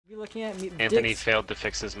You looking at me? Anthony dicks? failed to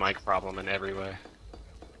fix his mic problem in every way.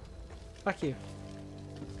 Fuck you.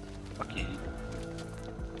 Fuck you.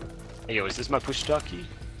 Hey yo, is this my push talkie?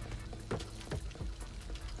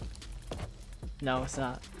 No, it's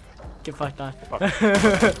not. Get fucked on.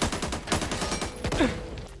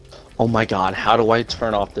 Oh my god, how do I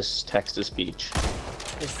turn off this text-to-speech?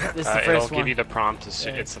 This is the It'll first one. give you the prompt.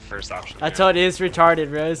 Yeah. It's the first option. I told you it's retarded,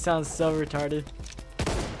 bro. It sounds so retarded.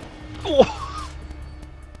 Oh.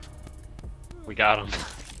 We got him.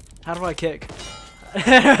 How do I kick?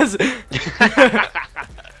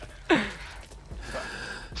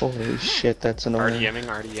 Holy shit, that's annoying.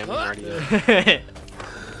 RDMing.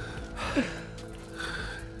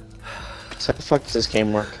 So how the fuck does this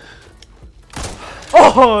game work?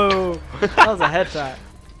 Oh! That was a headshot.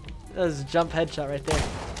 That was a jump headshot right there.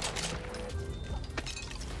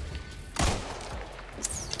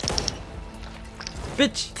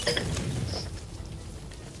 Bitch!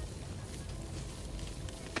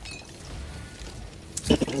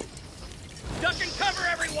 Duck and cover,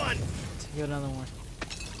 everyone! Let's get another one.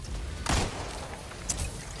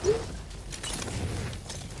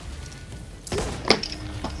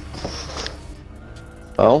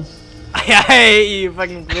 Oh? I hate you,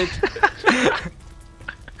 fucking bitch.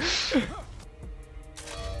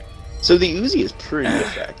 So the Uzi is pretty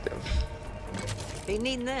effective. Be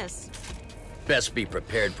needing this. Best be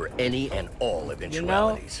prepared for any and all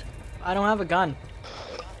eventualities. I don't have a gun.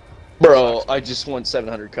 Bro, I just want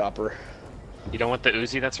 700 copper. You don't want the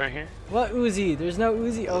Uzi that's right here? What Uzi? There's no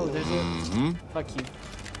Uzi. Oh, there's a. Fuck you.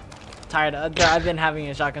 Tired. I've been having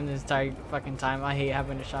a shotgun this entire fucking time. I hate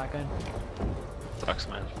having a shotgun. Sucks,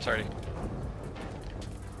 man. Sorry.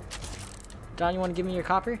 John, you want to give me your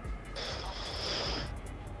copper?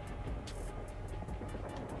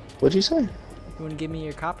 What'd you say? You want to give me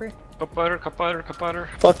your copper? Kaputter.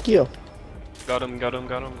 Fuck you. Got him.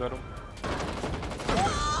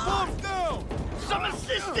 Some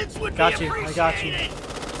assistance would Got be you. I got you.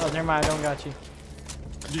 Oh, never mind. I don't got you.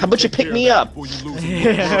 How about you pick me up?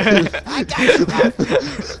 I got you.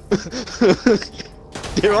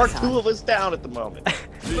 There are two of us down at the moment.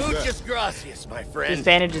 Muchas gracias, my There's friend.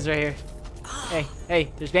 bandages right here.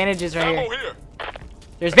 Hey, there's bandages right here.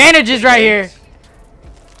 There's bandages right here.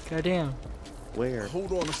 Goddamn. Where?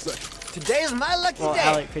 Hold on a second. Today is my lucky Well, day.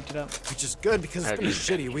 Alec picked it up. Which is good because it's been a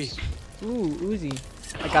shitty week. Ooh, Uzi.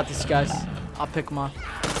 I got this, guys. I'll pick them off.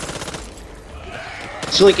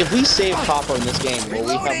 So like, if we save copper in this game, will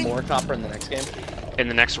we have more copper in the next game? In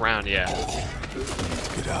the next round, yeah.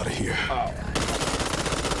 Get out of here.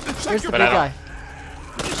 Where's the But big I guy?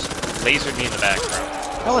 Lasered me in the back, bro.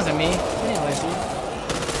 That wasn't me. I didn't laser you.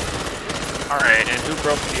 Alright, and who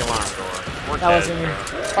broke the alarm door? We're That wasn't me.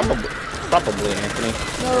 Probably Anthony.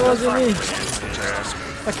 No, it wasn't me.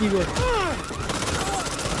 Fuck you, dude.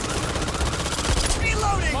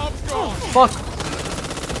 Fuck.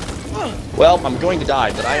 Well, I'm going to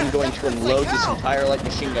die, but I am going to unload this entire light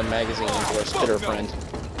machine gun magazine into our spitter friend.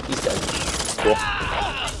 He's dead. Cool.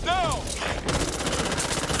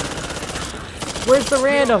 Where's the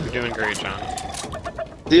random? You're doing great, John.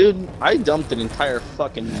 Dude, I dumped an entire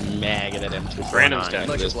fucking mag at him to Random's dead.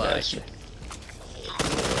 into this Much bastard.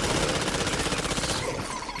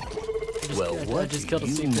 Well, I what just do killed a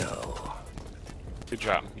you secret. know? Good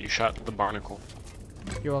job. You shot the barnacle.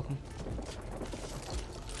 You're welcome.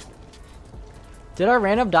 Did our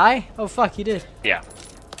random die? Oh fuck, he did. Yeah.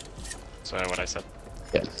 So what I said.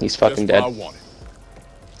 Yeah, he's fucking That's what I dead. wanted.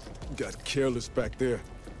 Got careless back there.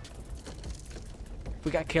 We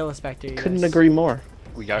got careless back there. You Couldn't guys. agree more.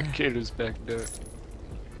 We got killers back there.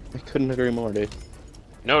 I couldn't agree more, dude.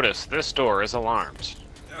 Notice, this door is alarmed.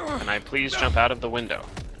 Can I please jump out of the window?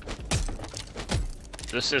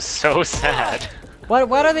 This is so sad. Why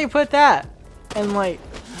do they put that? And like,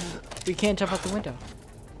 we can't jump out the window.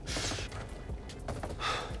 Is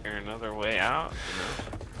there another way out?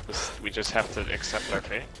 We just have to accept our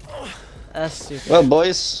fate. That's stupid. Well,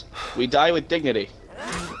 boys, we die with dignity.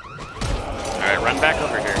 Alright, run back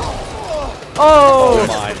over here. Oh!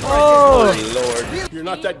 My Oh! lord. You're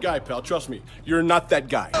not that guy, pal. Trust me. You're not that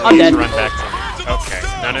guy. I'm dead. Run back to me. Okay,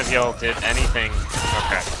 none of y'all did anything.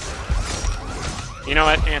 Okay. You know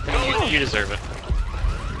what, Anthony? You deserve it.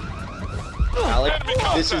 Alec,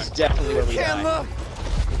 this is definitely where we die.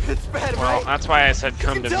 It's bad, Well, that's why I said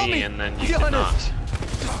come to me, and then you did not.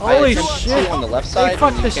 Holy I attempted shit! to on the left They side,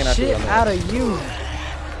 fucked and the you cannot do it shit on the out left. of you.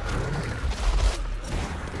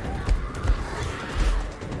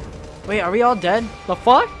 Wait, are we all dead? The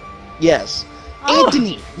fuck? Yes. Oh.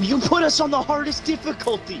 Anthony, you put us on the hardest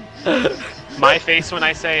difficulty. My face when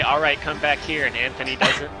I say, alright, come back here, and Anthony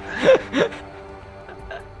does it.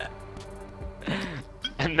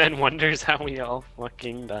 And And then wonders how we all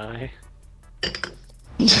fucking die.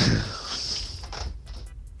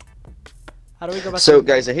 How do we go back? So,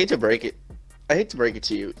 guys, I hate to break it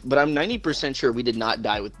to you, but I'm 90% sure we did not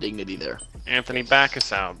die with dignity there. Anthony, back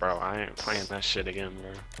us out, bro. I ain't playing that shit again,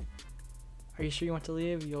 bro. Are you sure you want to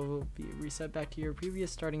leave? You'll be reset back to your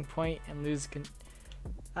previous starting point and lose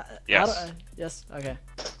Yes. Yes? Okay.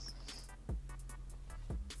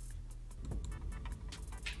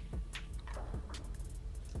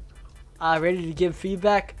 Ready to give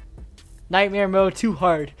feedback? Nightmare mode too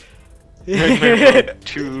hard. Nightmare mode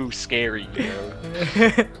too scary, bro.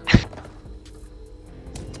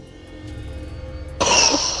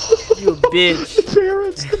 You bitch.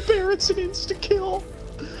 The Barrett's an insta-kill.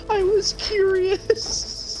 I was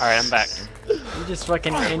curious. Alright, I'm back. You just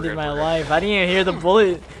fucking ended my life. I didn't even hear the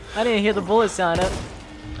bullet. I didn't hear the bullet sound.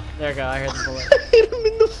 There we go, I heard the bullet. I hit him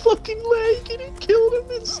in the fucking leg and it killed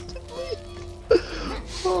him instantly.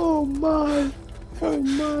 Oh my. Oh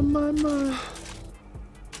my.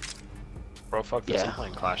 Bro, fuck this. Yeah. I'm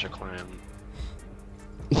playing Clash of Clans.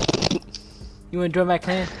 You wanna join my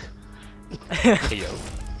clan? Hey, yo.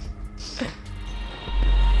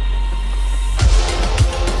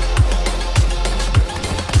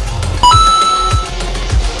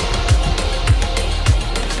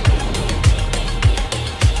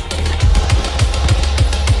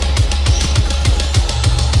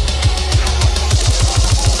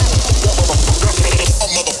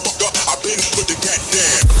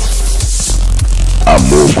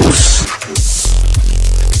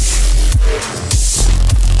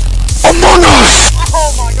 Oh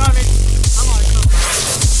my god, man. I'm on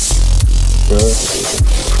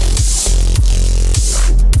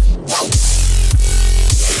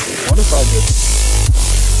What if I did?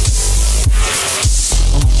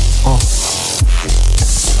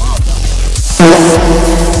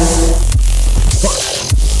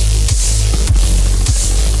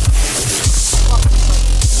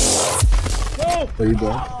 Are you done?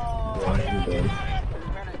 Yeah, you're done.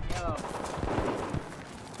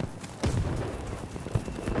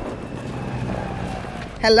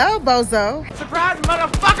 Hello, Bozo. Surprise,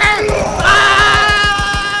 motherfucker!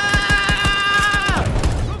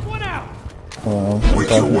 Look one out!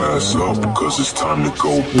 Wake your ass up, because it's time to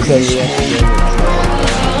go.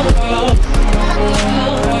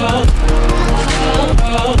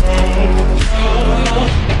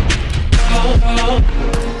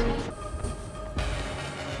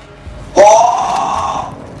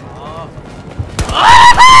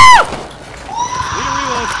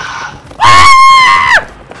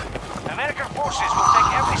 American forces will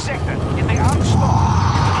take every sector if they aren't stopped.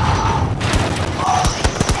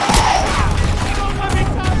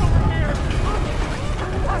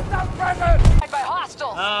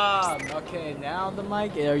 Okay, now the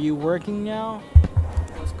mic. Are you working now?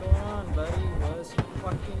 What's going on, buddy? What's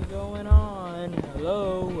fucking going on?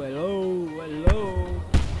 Hello, hello, hello,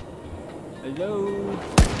 hello.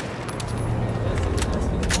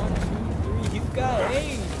 Testing, 1, 2, 3. You got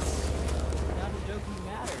AIDS. Not a joking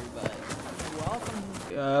matter, but welcome.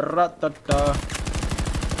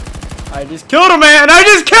 I just killed a man! I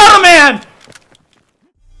just killed a man!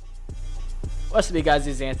 What's up, you guys?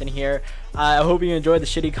 This is Anthony here. I hope you enjoyed the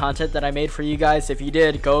shitty content that I made for you guys. If you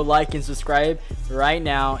did, go like and subscribe right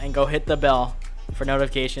now and go hit the bell for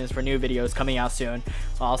notifications for new videos coming out soon.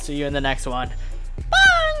 I'll see you in the next one.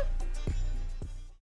 Bye!